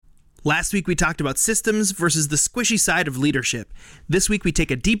Last week we talked about systems versus the squishy side of leadership. This week we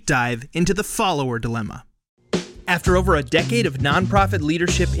take a deep dive into the follower dilemma. After over a decade of nonprofit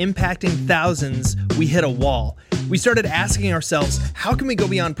leadership impacting thousands, we hit a wall. We started asking ourselves, how can we go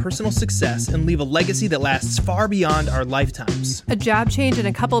beyond personal success and leave a legacy that lasts far beyond our lifetimes? A job change and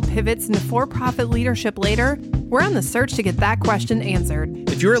a couple pivots into for-profit leadership later, we're on the search to get that question answered.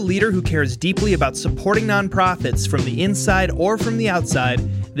 If you're a leader who cares deeply about supporting nonprofits from the inside or from the outside,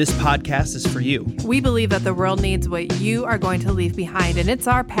 this podcast is for you. We believe that the world needs what you are going to leave behind, and it's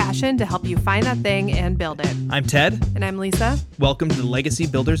our passion to help you find that thing and build it. I'm Ted. And I'm Lisa. Welcome to the Legacy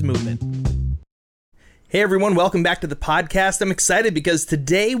Builders Movement. Hey everyone, welcome back to the podcast. I'm excited because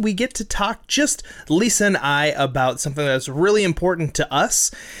today we get to talk, just Lisa and I, about something that's really important to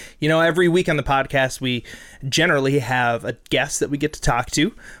us. You know, every week on the podcast, we generally have a guest that we get to talk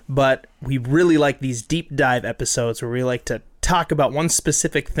to, but we really like these deep dive episodes where we like to talk about one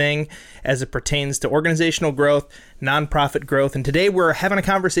specific thing as it pertains to organizational growth, nonprofit growth, and today we're having a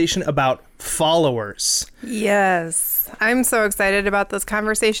conversation about followers. Yes, I'm so excited about this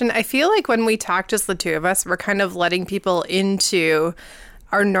conversation. I feel like when we talk, just the two of us, we're kind of letting people into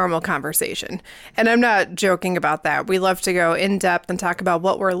our normal conversation. And I'm not joking about that. We love to go in depth and talk about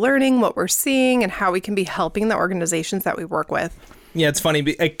what we're learning, what we're seeing, and how we can be helping the organizations that we work with. Yeah, it's funny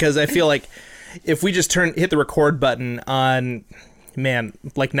because I feel like if we just hit the record button on,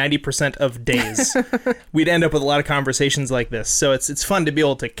 like 90% of days, we'd end up with a lot of conversations like this. So it's fun to be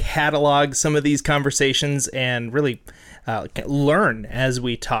able to catalog some of these conversations and really learn as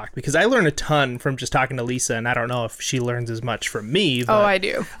we talk, because I learn a ton from just talking to Lisa, and I don't know if she learns as much from me. But, I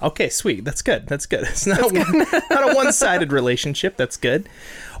do. Okay, sweet. That's good. It's not a one-sided relationship. That's good.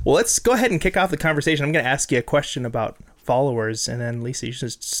 Well, let's go ahead and kick off the conversation. I'm going to ask you a question about followers, and then Lisa, you should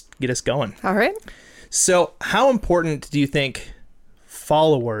just get us going. All right. So how important do you think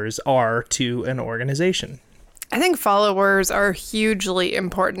followers are to an organization? I think followers are hugely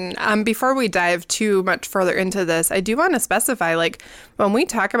important. Before we dive too much further into this, I do want to specify, when we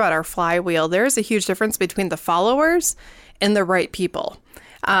talk about our flywheel, there's a huge difference between the followers and the right people.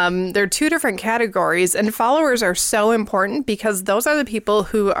 They're two different categories, and followers are so important because those are the people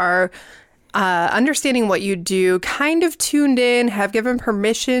who are understanding what you do, kind of tuned in, have given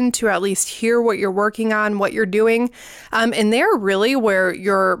permission to at least hear what you're working on, what you're doing. And they're really where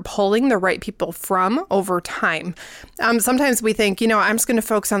you're pulling the right people from over time. Sometimes we think, I'm just going to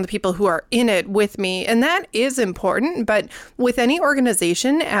focus on the people who are in it with me. And that is important. But with any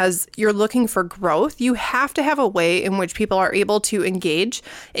organization, as you're looking for growth, you have to have a way in which people are able to engage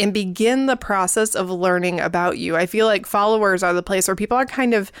and begin the process of learning about you. I feel like followers are the place where people are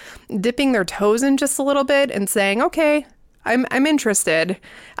kind of dipping their toes in just a little bit and saying, okay, I'm interested.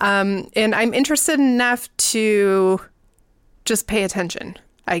 And I'm interested enough to just pay attention,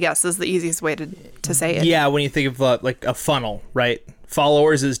 I guess, is the easiest way to say it. Yeah, when you think of like a funnel, right?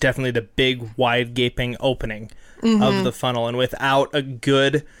 Followers is definitely the big, wide, gaping opening of the funnel. And without a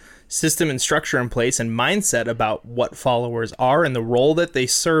good system and structure in place and mindset about what followers are and the role that they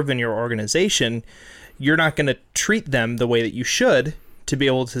serve in your organization, you're not going to treat them the way that you should to be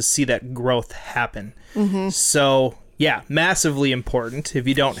able to see that growth happen. So, yeah, massively important. If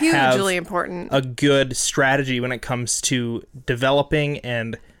you don't have a good strategy when it comes to developing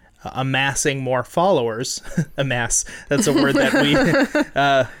and amassing more followers, amass, that's a word that we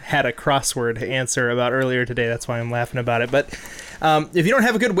had a crossword answer about earlier today. That's why I'm laughing about it. But if you don't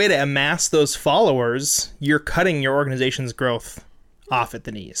have a good way to amass those followers, you're cutting your organization's growth off at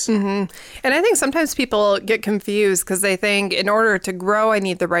the knees. And I think sometimes people get confused because they think in order to grow, I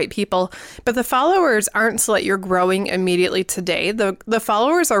need the right people. But the followers aren't so that you're growing immediately today. The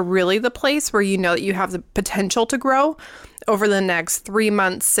followers are really the place where you know that you have the potential to grow over the next 3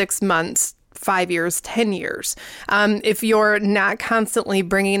 months, 6 months, 5 years, 10 years. If you're not constantly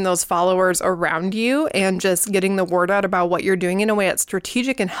bringing those followers around you and just getting the word out about what you're doing in a way that's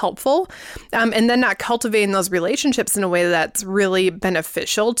strategic and helpful, and then not cultivating those relationships in a way that's really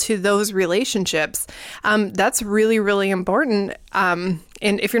beneficial to those relationships, that's really, really important. And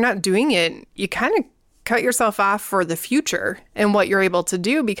if you're not doing it, you kind of cut yourself off for the future and what you're able to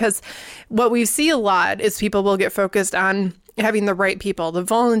do, because what we see a lot is people will get focused on having the right people, the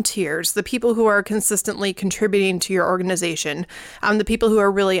volunteers, the people who are consistently contributing to your organization, the people who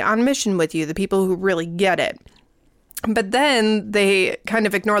are really on mission with you, the people who really get it. But then they kind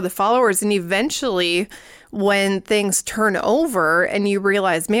of ignore the followers, and eventually when things turn over and you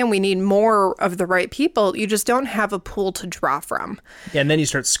realize, man, we need more of the right people, you just don't have a pool to draw from. Yeah, and then you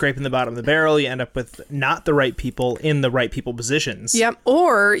start scraping the bottom of the barrel. You end up with not the right people in the right people positions. Yep.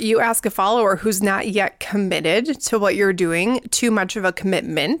 Or you ask a follower who's not yet committed to what you're doing, too much of a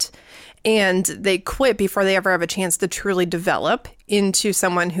commitment, and they quit before they ever have a chance to truly develop into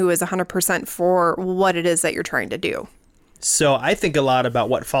someone who is 100% for what it is that you're trying to do. So I think a lot about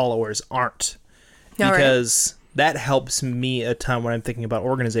what followers aren't, because that helps me a ton when I'm thinking about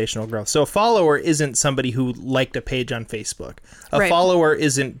organizational growth. So a follower isn't somebody who liked a page on Facebook. A follower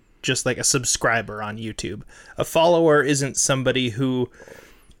isn't just like a subscriber on YouTube. A follower isn't somebody who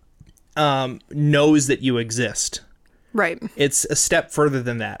knows that you exist. Right. It's a step further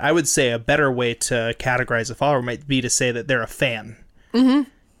than that. I would say a better way to categorize a follower might be to say that they're a fan. Mm-hmm.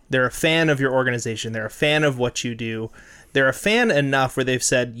 They're a fan of your organization. They're a fan of what you do. They're a fan enough where they've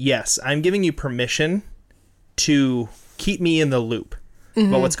said, yes, I'm giving you permission to keep me in the loop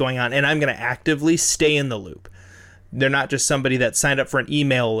about what's going on, and I'm going to actively stay in the loop. They're not just somebody that signed up for an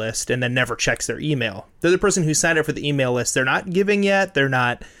email list and then never checks their email. They're the person who signed up for the email list. They're not giving yet. They're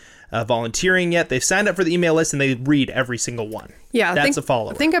not volunteering yet. They've signed up for the email list and they read every single one. Yeah, that's a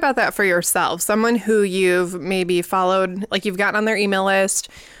follower. Think about that for yourself. Someone who you've maybe followed, like you've gotten on their email list,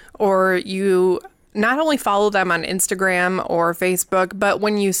 or you not only follow them on Instagram or Facebook, but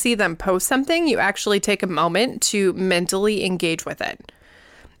when you see them post something, you actually take a moment to mentally engage with it.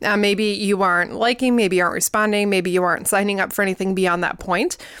 Maybe you aren't liking, maybe you aren't responding, maybe you aren't signing up for anything beyond that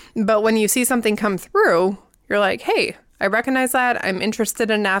point. But when you see something come through, you're like, hey, I recognize that. I'm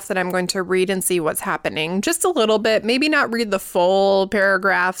interested enough that I'm going to read and see what's happening. Just a little bit, maybe not read the full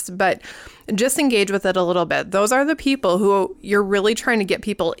paragraphs, but just engage with it a little bit. Those are the people who you're really trying to get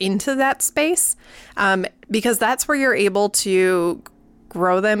people into that space, because that's where you're able to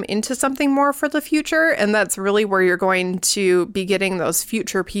grow them into something more for the future. And that's really where you're going to be getting those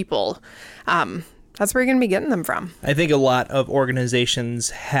future people. That's where you're going to be getting them from. I think a lot of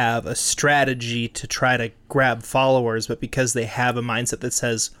organizations have a strategy to try to grab followers, but because they have a mindset that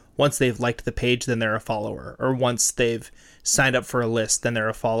says once they've liked the page, then they're a follower, or once they've signed up for a list, then they're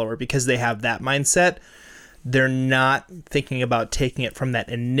a follower. Because they have that mindset, they're not thinking about taking it from that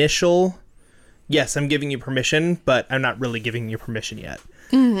initial, yes, I'm giving you permission, but I'm not really giving you permission yet.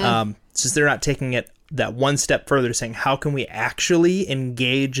 It's just they're not taking it that one step further, saying, how can we actually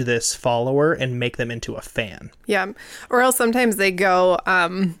engage this follower and make them into a fan? Yeah. Or else sometimes they go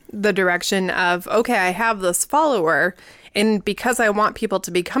the direction of, okay, I have this follower, and because I want people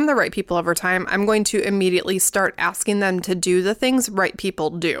to become the right people over time, I'm going to immediately start asking them to do the things right people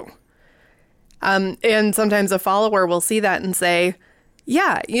do. And sometimes a follower will see that and say,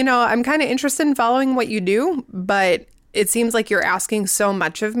 yeah, I'm kind of interested in following what you do, but it seems like you're asking so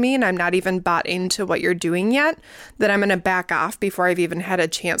much of me and I'm not even bought into what you're doing yet, that I'm going to back off before I've even had a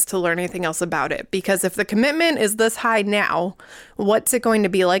chance to learn anything else about it. Because if the commitment is this high now, what's it going to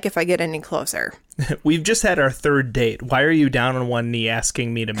be like if I get any closer? We've just had our third date. Why are you down on one knee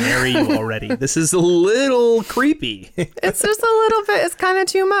asking me to marry you already? This is a little creepy. It's just a little bit, it's kind of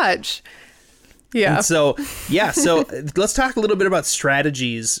too much. Yeah. And so let's talk a little bit about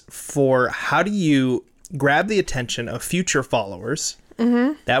strategies for how do you grab the attention of future followers.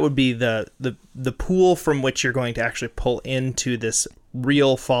 That would be the pool from which you're going to actually pull into this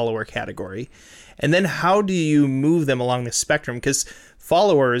real follower category. And then how do you move them along the spectrum? Because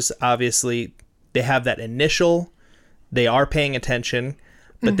followers, obviously, they have that initial, they are paying attention,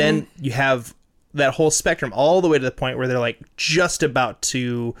 but then you have that whole spectrum all the way to the point where they're like just about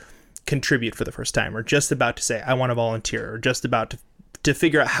to contribute for the first time, or just about to say, I want to volunteer, or just about to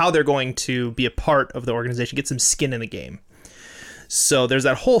figure out how they're going to be a part of the organization, get some skin in the game. So there's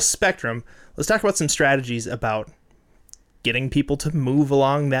that whole spectrum. Let's talk about some strategies about getting people to move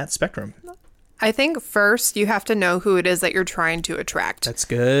along that spectrum. I think first you have to know who it is that you're trying to attract. That's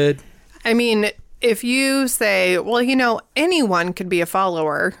good. I mean, if you say, well, anyone could be a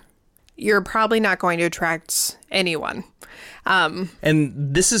follower, you're probably not going to attract anyone. And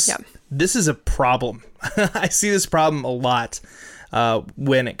this is a problem. I see this problem a lot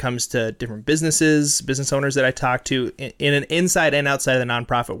when it comes to different business owners that I talk to in an inside and outside of the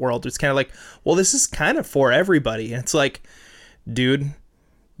nonprofit world. It's kind of like, well, this is kind of for everybody. And it's like, dude,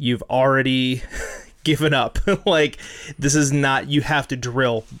 you've already given up. Like, this is not, you have to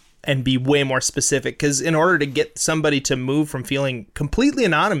drill and be way more specific, because in order to get somebody to move from feeling completely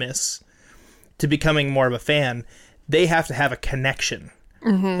anonymous to becoming more of a fan, they have to have a connection.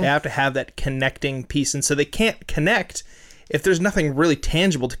 They have to have that connecting piece. And so they can't connect if there's nothing really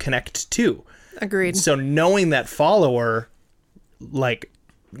tangible to connect to. Agreed. So knowing that follower, like,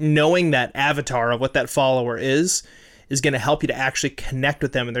 knowing that avatar of what that follower is going to help you to actually connect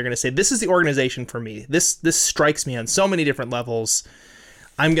with them. And they're going to say, this is the organization for me. This strikes me on so many different levels.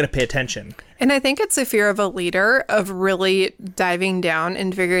 I'm going to pay attention. And I think it's a fear of a leader of really diving down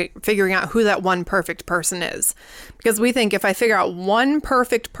and figuring out who that one perfect person is. Because we think if I figure out one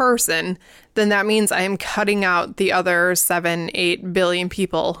perfect person, then that means I am cutting out the other 7-8 billion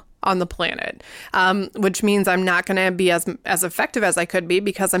people on the planet, which means I'm not going to be as effective as I could be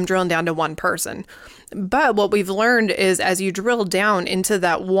because I'm drilling down to one person. But what we've learned is as you drill down into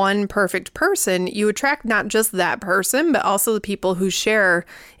that one perfect person, you attract not just that person, but also the people who share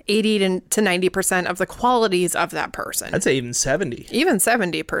 80 to 90% of the qualities of that person. I'd say even 70. Even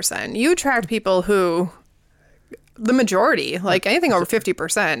 70%. You attract people who, the majority, like anything over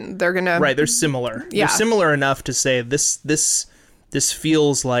 50%, they're going to... Right, they're similar. Yeah. They're similar enough to say this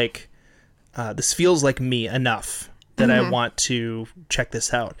feels like me enough that I want to check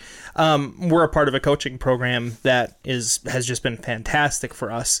this out. We're a part of a coaching program that has just been fantastic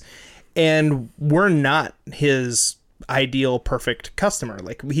for us, and we're not his ideal perfect customer.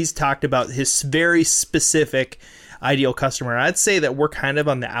 Like, he's talked about his very specific ideal customer. I'd say that we're kind of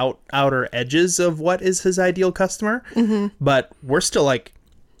on the outer edges of what is his ideal customer, but we're still like,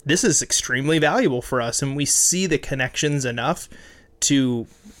 this is extremely valuable for us, and we see the connections enough to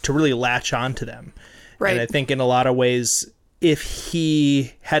really latch on to them. Right. And I think in a lot of ways, if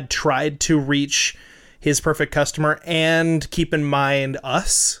he had tried to reach his perfect customer and keep in mind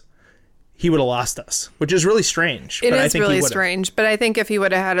us, he would have lost us, which is really strange. It is really strange. But I think if he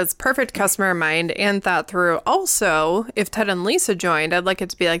would have had his perfect customer in mind and thought through, also, if Ted and Lisa joined, I'd like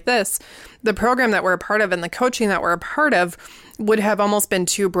it to be like this. The program that we're a part of and the coaching that we're a part of would have almost been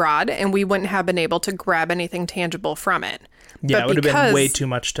too broad, and we wouldn't have been able to grab anything tangible from it. Yeah, it would have been way too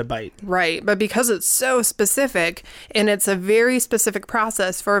much to bite. Right. But because it's so specific and it's a very specific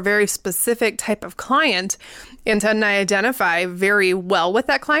process for a very specific type of client, and Ted and I identify very well with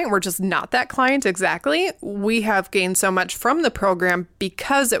that client, we're just not that client exactly. We have gained so much from the program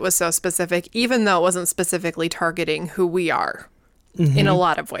because it was so specific, even though it wasn't specifically targeting who we are in a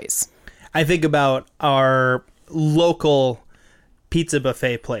lot of ways. I think about our local pizza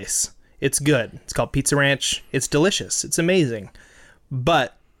buffet place. It's good. It's called Pizza Ranch. It's delicious. It's amazing.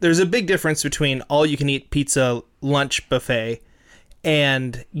 But there's a big difference between all-you-can-eat pizza lunch buffet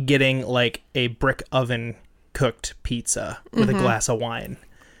and getting like a brick oven cooked pizza with a glass of wine.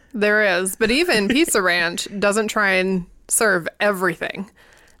 There is. But even Pizza Ranch doesn't try and serve everything.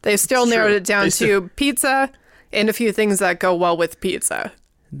 They've still narrowed it down to pizza and a few things that go well with pizza.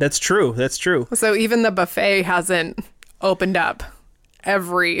 That's true. That's true. So even the buffet hasn't opened up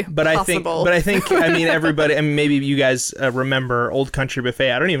every possible. I think I mean everybody, and maybe you guys remember Old Country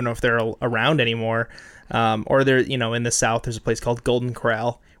Buffet. I don't even know if they're around anymore, or they're, in the South there's a place called Golden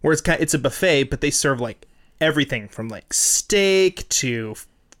Corral where it's a buffet, but they serve like everything from like steak to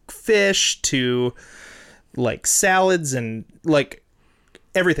fish to like salads and like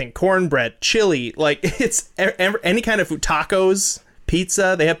everything, cornbread, chili, like it's any kind of food, tacos,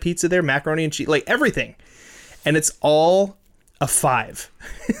 pizza. They have pizza there, macaroni and cheese, like everything, and it's all a 5.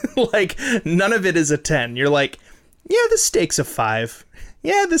 Like, none of it is a 10. You're like, yeah, this steak's a 5.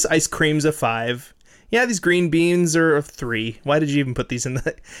 Yeah, this ice cream's a 5. Yeah, these green beans are a 3. Why did you even put these in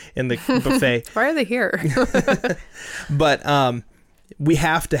the buffet? Why are they here? But we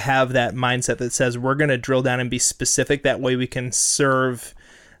have to have that mindset that says we're going to drill down and be specific. That way we can serve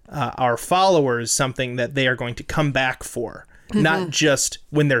our followers something that they are going to come back for. Not just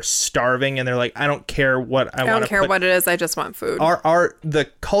when they're starving and they're like, I don't care what I want. I don't care what it is. I just want food. The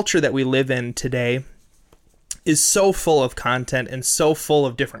culture that we live in today is so full of content and so full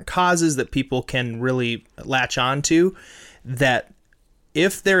of different causes that people can really latch on to, that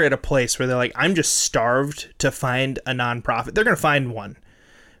if they're at a place where they're like, I'm just starved to find a nonprofit, they're going to find one.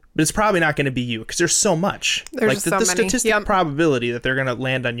 But it's probably not going to be you because there's so much. There's like so many. Statistic probability that they're going to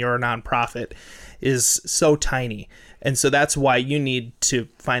land on your nonprofit is so tiny. And so that's why you need to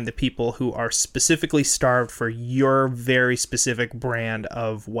find the people who are specifically starved for your very specific brand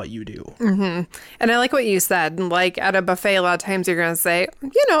of what you do. Mm-hmm. And I like what you said. Like at a buffet, a lot of times you're going to say,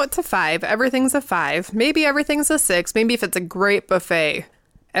 it's a 5. Everything's a 5. Maybe everything's a 6. Maybe if it's a great buffet,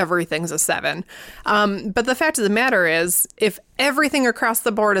 everything's a 7. But the fact of the matter is, if everything across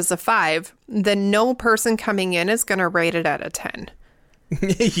the board is a 5, then no person coming in is going to rate it at a 10.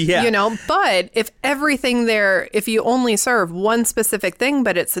 Yeah. But if everything there, if you only serve one specific thing,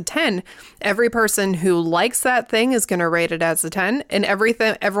 but it's a 10, every person who likes that thing is going to rate it as a 10. And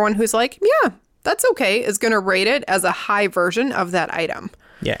everyone who's like, yeah, that's okay, is going to rate it as a high version of that item.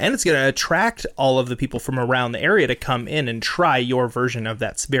 Yeah, and it's going to attract all of the people from around the area to come in and try your version of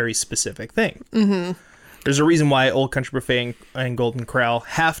that very specific thing. Mm-hmm. There's a reason why Old Country Buffet and Golden Corral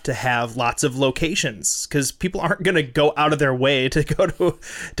have to have lots of locations, because people aren't going to go out of their way to go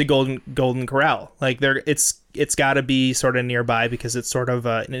to Golden Corral. Like it's got to be sort of nearby, because it's sort of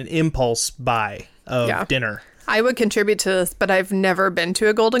an impulse buy of dinner. I would contribute to this, but I've never been to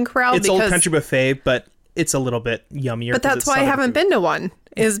a Golden Corral. It's Old Country Buffet, but it's a little bit yummier. But that's why I haven't been to one,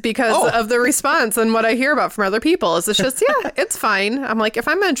 is because of the response and what I hear about from other people. Is it's just, it's fine. I'm like, if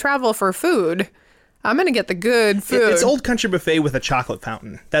I'm going to travel for food, I'm going to get the good food. It's Old Country Buffet with a chocolate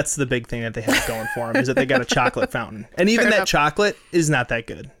fountain. That's the big thing that they have going for them, is that they got a chocolate fountain. And even that chocolate is not that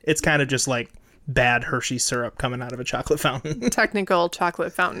good. It's kind of just like bad Hershey syrup coming out of a chocolate fountain. Technical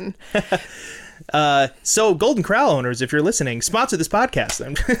chocolate fountain. So Golden Corral owners, if you're listening, sponsor this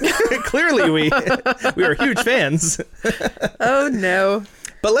podcast. Clearly we are huge fans. Oh no.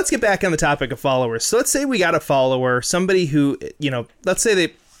 But let's get back on the topic of followers. So let's say we got a follower, somebody who, let's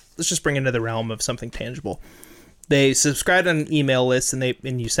just bring into the realm of something tangible. They subscribe on an email list,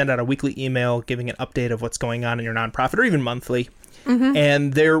 and you send out a weekly email giving an update of what's going on in your nonprofit, or even monthly. Mm-hmm.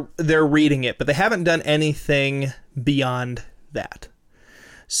 And they're reading it, but they haven't done anything beyond that.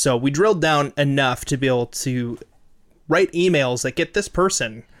 So we drilled down enough to be able to write emails that get this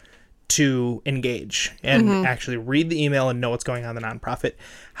person to engage and actually read the email and know what's going on in the nonprofit.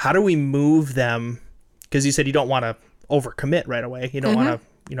 How do we move them? Because you said you don't want to overcommit right away. You don't want to,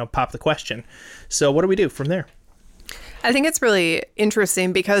 pop the question. So what do we do from there? I think it's really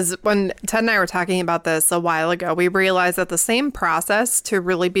interesting, because when Ted and I were talking about this a while ago, we realized that the same process to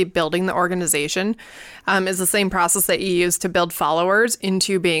really be building the organization is the same process that you use to build followers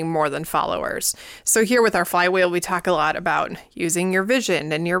into being more than followers. So here with our flywheel, we talk a lot about using your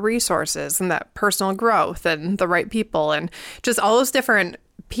vision and your resources and that personal growth and the right people and just all those different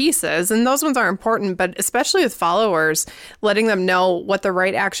pieces, and those ones are important, but especially with followers, letting them know what the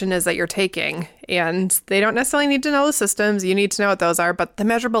right action is that you're taking. And they don't necessarily need to know the systems, you need to know what those are, but the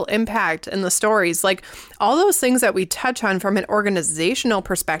measurable impact and the stories, like all those things that we touch on from an organizational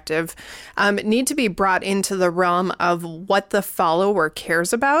perspective, need to be brought into the realm of what the follower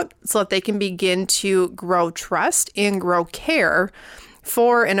cares about, so that they can begin to grow trust and grow care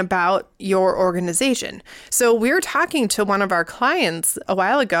for and about your organization. So we were talking to one of our clients a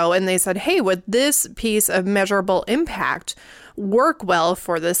while ago, and they said, hey, would this piece of measurable impact work well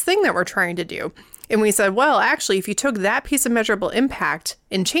for this thing that we're trying to do? And we said, well, actually, if you took that piece of measurable impact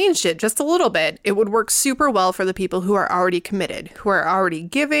and changed it just a little bit, it would work super well for the people who are already committed, who are already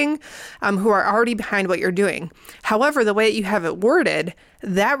giving, who are already behind what you're doing. However, the way that you have it worded,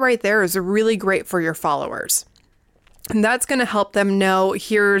 that right there is really great for your followers. And that's going to help them know,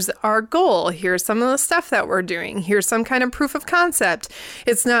 here's our goal, here's some of the stuff that we're doing, here's some kind of proof of concept.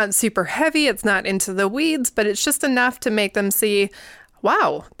 It's not super heavy, it's not into the weeds, but it's just enough to make them see,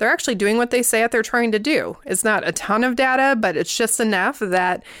 wow, they're actually doing what they say that they're trying to do. It's not a ton of data, but it's just enough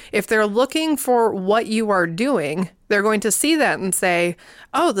that if they're looking for what you are doing, they're going to see that and say,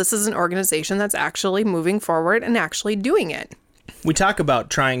 oh, this is an organization that's actually moving forward and actually doing it. We talk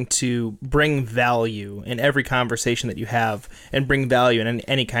about trying to bring value in every conversation that you have, and bring value in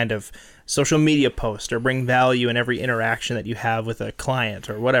any kind of social media post, or bring value in every interaction that you have with a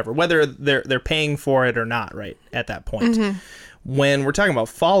client or whatever, whether they're paying for it or not, right at that point. Mm-hmm. When we're talking about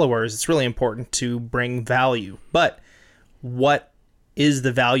followers, it's really important to bring value. But what is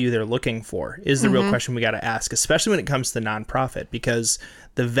the value they're looking for is the real question we got to ask, especially when it comes to the nonprofit, because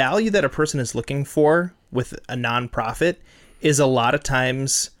the value that a person is looking for with a nonprofit is a lot of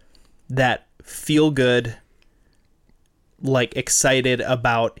times that feel good, like excited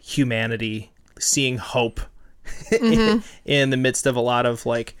about humanity, seeing hope in the midst of a lot of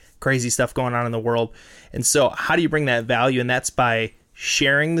like crazy stuff going on in the world. And so how do you bring that value? And that's by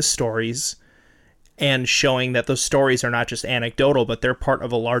sharing the stories and showing that those stories are not just anecdotal, but they're part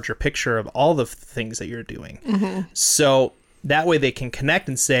of a larger picture of all the things that you're doing. So that way they can connect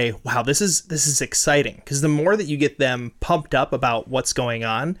and say, wow, this is exciting. Because the more that you get them pumped up about what's going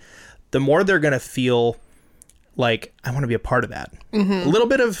on, the more they're going to feel like, I want to be a part of that. A little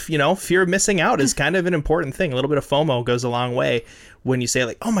bit of, fear of missing out is kind of an important thing. A little bit of FOMO goes a long way when you say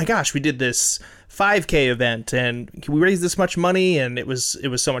like, oh my gosh, we did this 5K event and we raised this much money and it was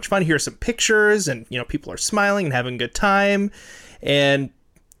so much fun. Here's some pictures and, people are smiling and having a good time. And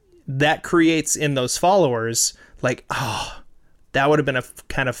that creates in those followers like, oh, that would have been a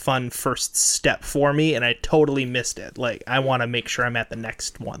kind of fun first step for me, and I totally missed it. Like, I want to make sure I'm at the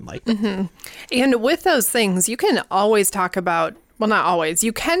next one. Like, And with those things, you can always talk about, well, not always,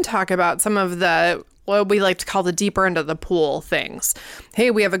 you can talk about some of the what we like to call the deeper end of the pool things.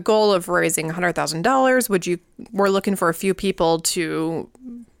 Hey, we have a goal of raising $100,000. We're looking for a few people to,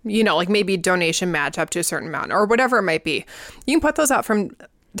 like maybe donation match up to a certain amount or whatever it might be. You can put those out from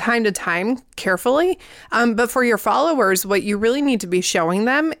time to time carefully. But for your followers, what you really need to be showing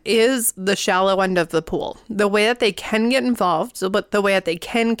them is the shallow end of the pool, the way that they can get involved, but the way that they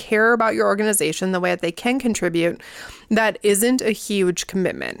can care about your organization, the way that they can contribute. That isn't a huge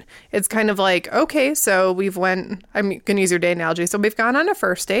commitment. It's kind of like, okay, so I'm going to use your date analogy. So we've gone on a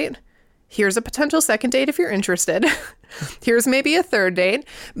first date. Here's a potential second date if you're interested. Here's maybe a third date.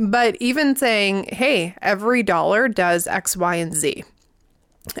 But even saying, hey, every dollar does X, Y, and Z.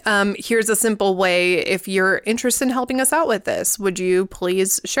 Here's a simple way. If you're interested in helping us out with this, would you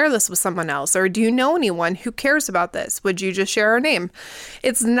please share this with someone else? Or do you know anyone who cares about this? Would you just share our name?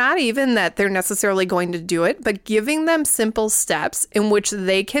 It's not even that they're necessarily going to do it, but giving them simple steps in which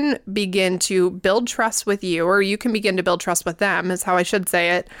they can begin to build trust with you, or you can begin to build trust with them, is how I should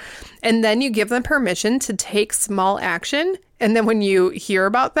say it. And then you give them permission to take small action. And then when you hear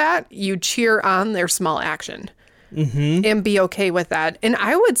about that, you cheer on their small action. Mm-hmm. And be okay with that. And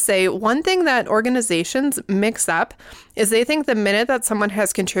I would say one thing that organizations mix up is they think the minute that someone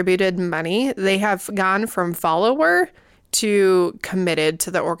has contributed money, they have gone from follower to committed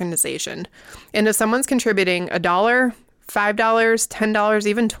to the organization. And if someone's contributing $1, $5, $10,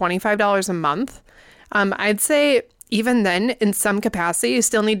 even $25 a month, I'd say even then, in some capacity, you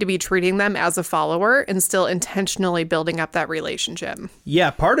still need to be treating them as a follower and still intentionally building up that relationship.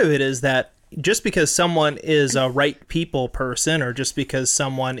 Yeah, part of it is that just because someone is a right people person, or just because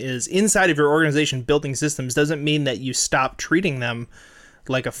someone is inside of your organization building systems, doesn't mean that you stop treating them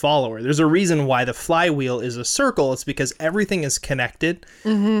like a follower. There's a reason why the flywheel is a circle. It's because everything is connected.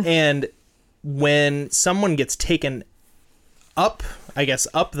 Mm-hmm. And when someone gets taken up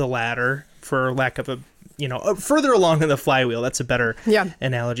the ladder, for lack of further along in the flywheel, that's a better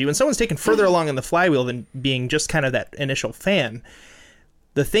analogy. When someone's taken further along in the flywheel than being just kind of that initial fan,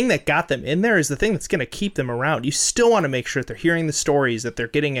 the thing that got them in there is the thing that's going to keep them around. You still want to make sure that they're hearing the stories, that they're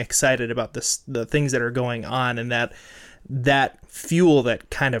getting excited about the things that are going on, and that fuel that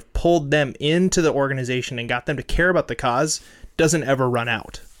kind of pulled them into the organization and got them to care about the cause doesn't ever run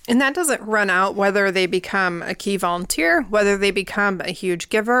out. And that doesn't run out whether they become a key volunteer, whether they become a huge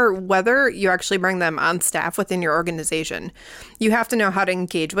giver, whether you actually bring them on staff within your organization. You have to know how to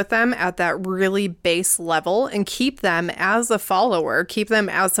engage with them at that really base level and keep them as a follower, keep them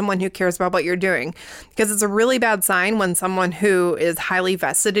as someone who cares about what you're doing. Because it's a really bad sign when someone who is highly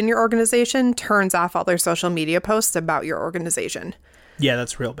vested in your organization turns off all their social media posts about your organization. Yeah,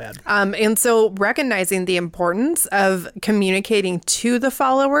 that's real bad. And so recognizing the importance of communicating to the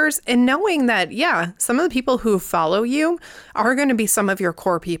followers and knowing that, some of the people who follow you are going to be some of your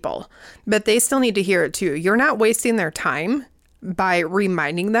core people, but they still need to hear it too. You're not wasting their time by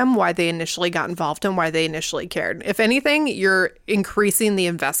reminding them why they initially got involved and why they initially cared. If anything, you're increasing the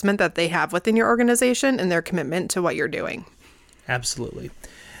investment that they have within your organization and their commitment to what you're doing. Absolutely.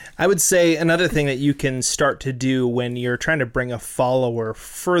 I would say another thing that you can start to do when you're trying to bring a follower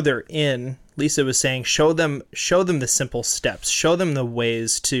further in, Lisa was saying, show them the simple steps, show them the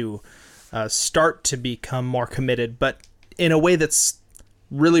ways to start to become more committed, but in a way that's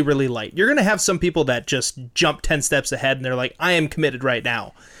really, really light. You're going to have some people that just jump 10 steps ahead and they're like, I am committed right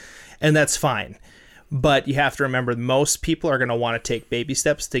now. And that's fine. But you have to remember, most people are going to want to take baby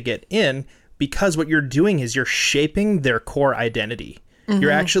steps to get in, because what you're doing is you're shaping their core identity.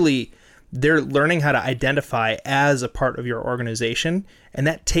 Mm-hmm. They're learning how to identify as a part of your organization, and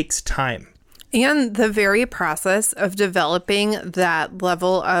that takes time. And the very process of developing that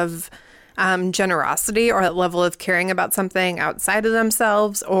level of generosity or that level of caring about something outside of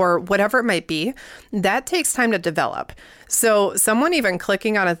themselves or whatever it might be, that takes time to develop. So someone even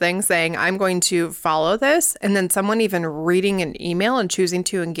clicking on a thing saying, I'm going to follow this, and then someone even reading an email and choosing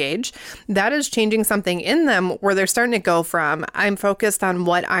to engage, that is changing something in them where they're starting to go from, I'm focused on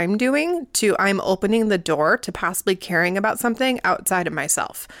what I'm doing, to I'm opening the door to possibly caring about something outside of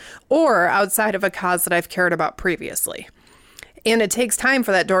myself or outside of a cause that I've cared about previously. And it takes time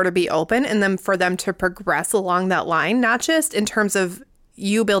for that door to be open and then for them to progress along that line, not just in terms of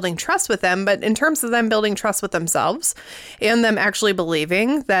you building trust with them, but in terms of them building trust with themselves and them actually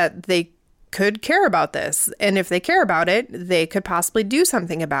believing that they could care about this. And if they care about it, they could possibly do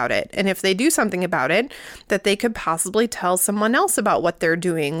something about it. And if they do something about it, that they could possibly tell someone else about what they're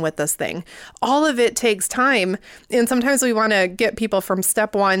doing with this thing. All of it takes time. And sometimes we want to get people from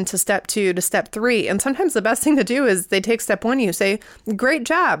step 1 to step 2 to step 3. And sometimes the best thing to do is they take step 1, you say, great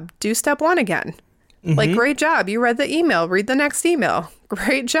job, do step 1 again. Like, great job. You read the email. Read the next email.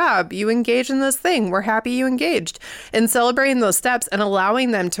 Great job. You engaged in this thing. We're happy you engaged. And celebrating those steps and allowing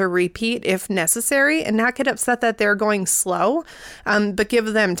them to repeat if necessary and not get upset that they're going slow, but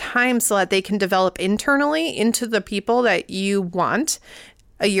give them time so that they can develop internally into the people that you want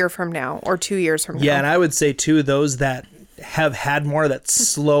a year from now or 2 years from now. Yeah, and I would say, too, those that have had more of that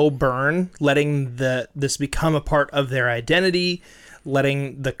slow burn, letting this become a part of their identity,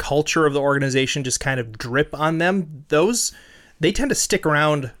 letting the culture of the organization just kind of drip on them, they tend to stick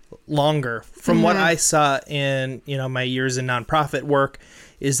around longer. From what I saw in, my years in nonprofit work,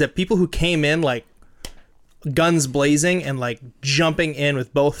 is that people who came in like guns blazing and like jumping in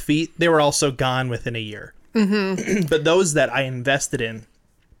with both feet, they were also gone within a year. But those that I invested in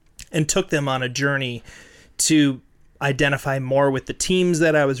and took them on a journey to identify more with the teams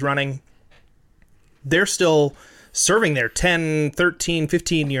that I was running, they're still serving there 10, 13,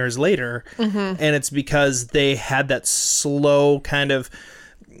 15 years later. And it's because they had that slow kind of,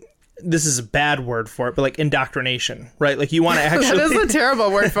 this is a bad word for it, but like indoctrination, right? Like you want to actually... That is a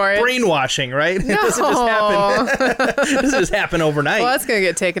terrible word for it. Brainwashing, right? No. It doesn't just happen. It doesn't just happen overnight. Well, that's going to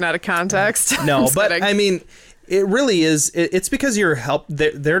get taken out of context. No, but I mean, it really is. It's because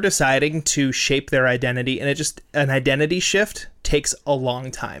they're deciding to shape their identity, and an identity shift takes a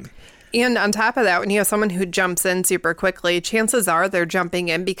long time. And on top of that, when you have someone who jumps in super quickly, chances are they're jumping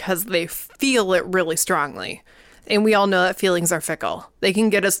in because they feel it really strongly. And we all know that feelings are fickle. They can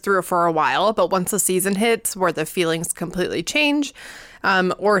get us through for a while, but once the season hits where the feelings completely change,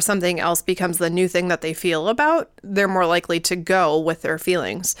 or something else becomes the new thing that they feel about, they're more likely to go with their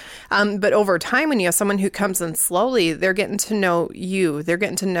feelings. But over time, when you have someone who comes in slowly, they're getting to know you. They're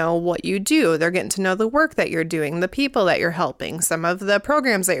getting to know what you do. They're getting to know the work that you're doing, the people that you're helping, some of the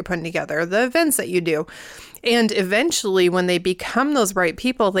programs that you're putting together, the events that you do. And eventually, when they become those right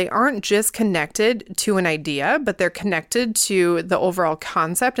people, they aren't just connected to an idea, but they're connected to the overall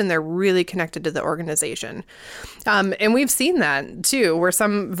concept, and they're really connected to the organization. And we've seen that, too, where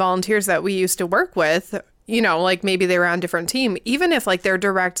some volunteers that we used to work with, like maybe they were on a different team, even if like their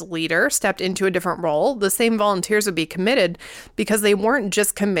direct leader stepped into a different role, the same volunteers would be committed because they weren't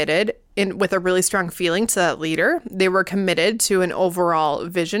just committed with a really strong feeling to that leader. They were committed to an overall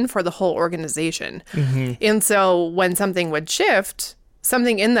vision for the whole organization. And so when something would shift,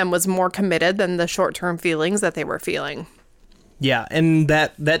 something in them was more committed than the short-term feelings that they were feeling. Yeah, and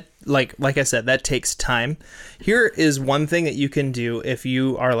that like I said, that takes time. Here is one thing that you can do if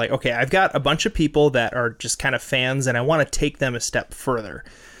you are like, okay, I've got a bunch of people that are just kind of fans and I want to take them a step further.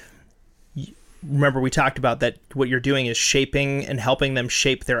 Remember, we talked about that what you're doing is shaping and helping them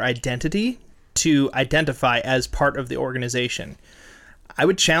shape their identity to identify as part of the organization. I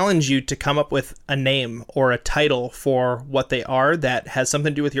would challenge you to come up with a name or a title for what they are that has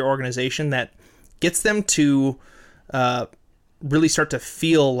something to do with your organization that gets them to really start to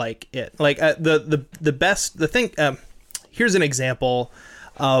feel like it. Like here's an example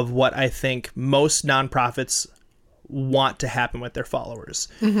of what I think most nonprofits want to happen with their followers.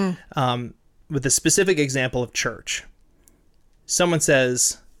 With a specific example of church. Someone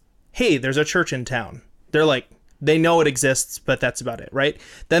says, hey, there's a church in town. They're like, they know it exists, but that's about it, right?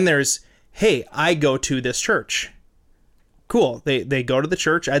 Then there's, hey, I go to this church. Cool. They go to the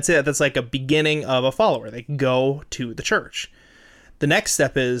church. I'd say that's like a beginning of a follower. They go to the church. The next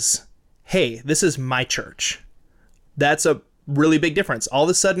step is, hey, this is my church. That's a really big difference. All of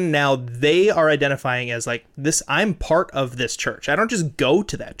a sudden now they are identifying as like this, I'm part of this church. I don't just go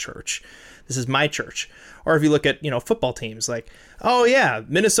to that church. This is my church. Or if you look at, football teams like, oh yeah,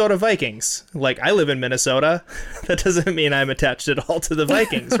 Minnesota Vikings. Like I live in Minnesota. That doesn't mean I'm attached at all to the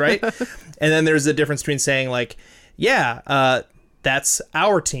Vikings, right? And then there's a difference between saying like, yeah, that's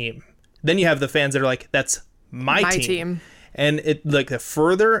our team. Then you have the fans that are like, that's my team. And it like the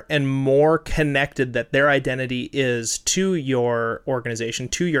further and more connected that their identity is to your organization,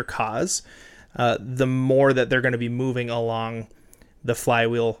 to your cause, the more that they're going to be moving along the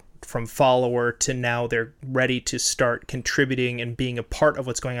flywheel from follower to now they're ready to start contributing and being a part of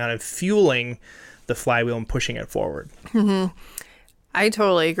what's going on and fueling the flywheel and pushing it forward. I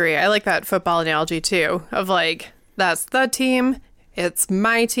totally agree. I like that football analogy too, of like, that's the team. It's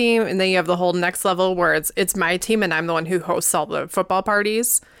my team, and then you have the whole next level where it's my team, and I'm the one who hosts all the football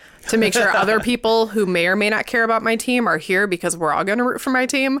parties to make sure other people who may or may not care about my team are here because we're all going to root for my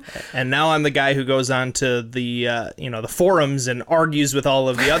team. And now I'm the guy who goes on to the the forums and argues with all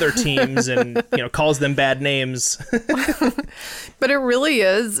of the other teams and calls them bad names. But it really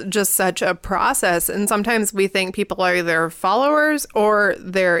is just such a process, and sometimes we think people are either followers or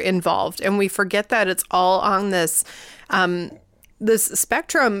they're involved, and we forget that it's all on this this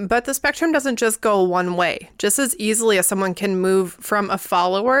spectrum, but the spectrum doesn't just go one way. Just as easily as someone can move from a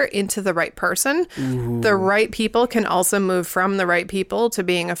follower into the right person, the right people can also move from the right people to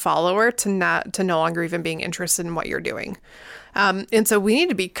being a follower to no longer even being interested in what you're doing. And so we need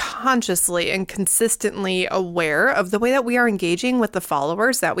to be consciously and consistently aware of the way that we are engaging with the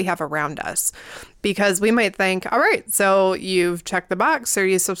followers that we have around us. Because we might think, all right, so you've checked the box or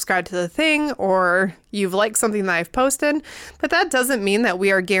you subscribe to the thing or you've liked something that I've posted, but that doesn't mean that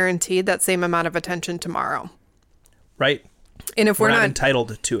we are guaranteed that same amount of attention tomorrow. Right. And if we're not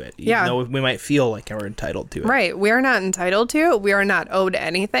entitled to it, even though we might feel like we're entitled to it. Right. We are not entitled to it. We are not owed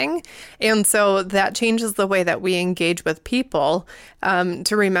anything. And so that changes the way that we engage with people,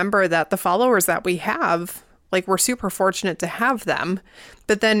 to remember that the followers that we have, like, we're super fortunate to have them,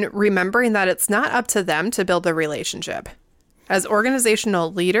 but then remembering that it's not up to them to build the relationship. As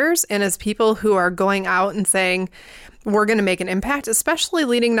organizational leaders and as people who are going out and saying, we're going to make an impact, especially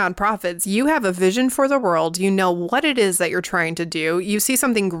leading nonprofits, you have a vision for the world. You know what it is that you're trying to do. You see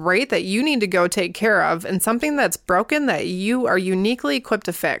something great that you need to go take care of and something that's broken that you are uniquely equipped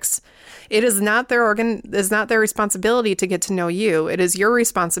to fix. It is not their responsibility to get to know you. It is your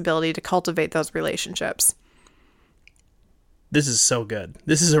responsibility to cultivate those relationships. This is so good.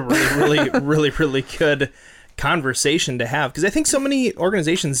 This is a really good conversation to have, because I think so many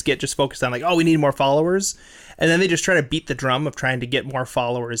organizations get just focused on like, oh, we need more followers, and then they just try to beat the drum of trying to get more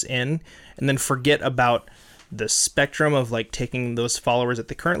followers in, and then forget about the spectrum of like taking those followers that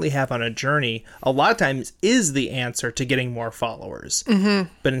they currently have on a journey. A lot of times is the answer to getting more followers,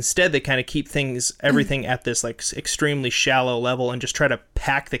 but instead they kind of keep everything at this like extremely shallow level and just try to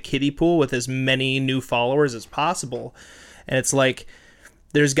pack the kiddie pool with as many new followers as possible. And it's like,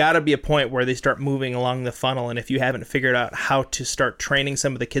 there's got to be a point where they start moving along the funnel. And if you haven't figured out how to start training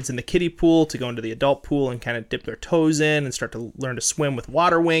some of the kids in the kiddie pool to go into the adult pool and kind of dip their toes in and start to learn to swim with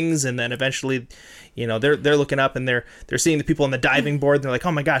water wings, and then eventually, you know, they're looking up and they're seeing the people on the diving board and they're like,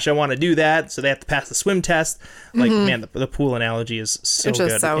 oh my gosh, I want to do that. So they have to pass the swim test. Like, man, the pool analogy is so good.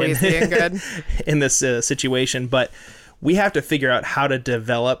 It's just so easy and good in this situation. But we have to figure out how to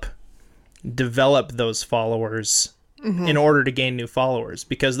develop those followers in order to gain new followers,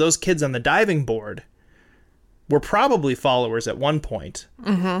 because those kids on the diving board were probably followers at one point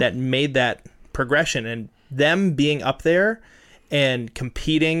that made that progression, and them being up there and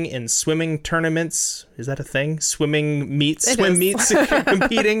competing in swimming tournaments. Is that a thing? Swim meets,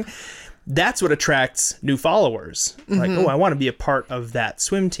 competing. That's what attracts new followers. Like, oh, I want to be a part of that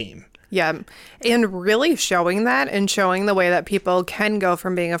swim team. Yeah. And really showing that and showing the way that people can go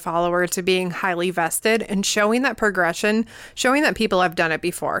from being a follower to being highly vested, and showing that progression, showing that people have done it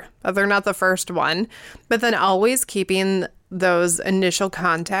before. They're not the first one, but then always keeping those initial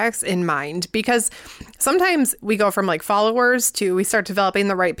contacts in mind, because sometimes we go from like followers to we start developing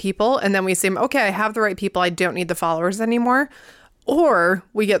the right people, and then we say, okay, I have the right people, I don't need the followers anymore. Or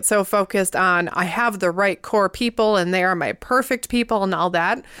we get so focused on, I have the right core people and they are my perfect people and all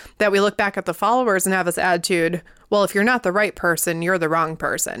that, that we look back at the followers and have this attitude, well, if you're not the right person, you're the wrong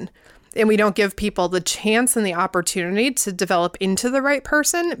person. And we don't give people the chance and the opportunity to develop into the right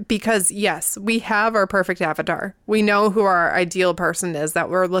person, because yes, we have our perfect avatar. We know who our ideal person is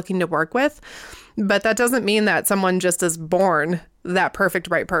that we're looking to work with, but that doesn't mean that someone just is born that perfect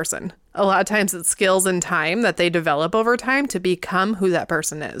right person. A lot of times it's skills and time that they develop over time to become who that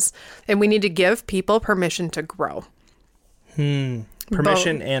person is. And we need to give people permission to grow.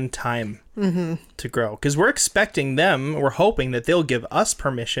 Permission and time to grow. Because we're expecting them, we're hoping that they'll give us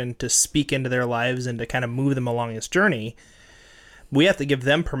permission to speak into their lives and to kind of move them along this journey. We have to give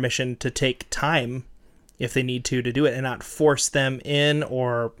them permission to take time, if they need to do it, and not force them in,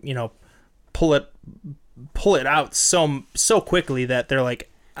 or, you know, pull it out so quickly that they're like,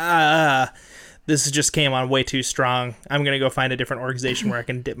 this just came on way too strong. I'm going to go find a different organization where I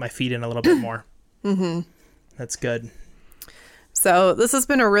can dip my feet in a little bit more. That's good. So this has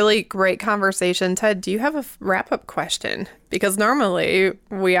been a really great conversation. Ted, do you have a wrap-up question? Because normally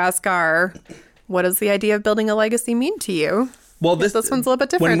we ask what does the idea of building a legacy mean to you? Well, this one's a little bit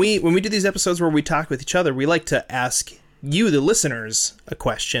different. When we do these episodes where we talk with each other, we like to ask you, the listeners, a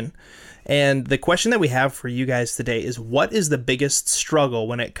question. And the question that we have for you guys today is, what is the biggest struggle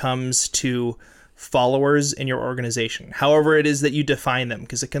when it comes to followers in your organization? However it is that you define them,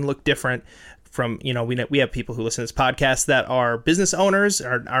 because it can look different from, you know, we have people who listen to this podcast that are business owners,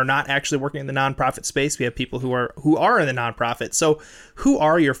 are not actually working in the nonprofit space. We have people who are in the nonprofit. So who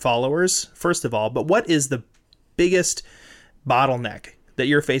are your followers, first of all? But what is the biggest bottleneck that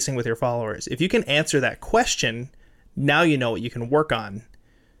you're facing with your followers? If you can answer that question, now you know what you can work on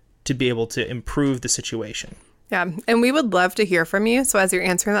to be able to improve the situation. Yeah, and we would love to hear from you. So as you're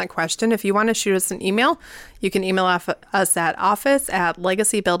answering that question, if you want to shoot us an email, you can email us at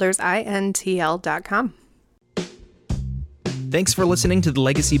office@legacybuildersintl.com. Thanks for listening to the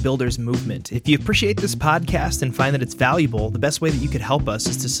Legacy Builders Movement. If you appreciate this podcast and find that it's valuable, the best way that you could help us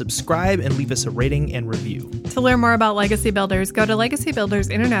is to subscribe and leave us a rating and review. To learn more about Legacy Builders, go to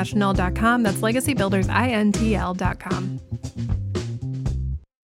legacybuildersinternational.com. That's legacybuildersintl.com.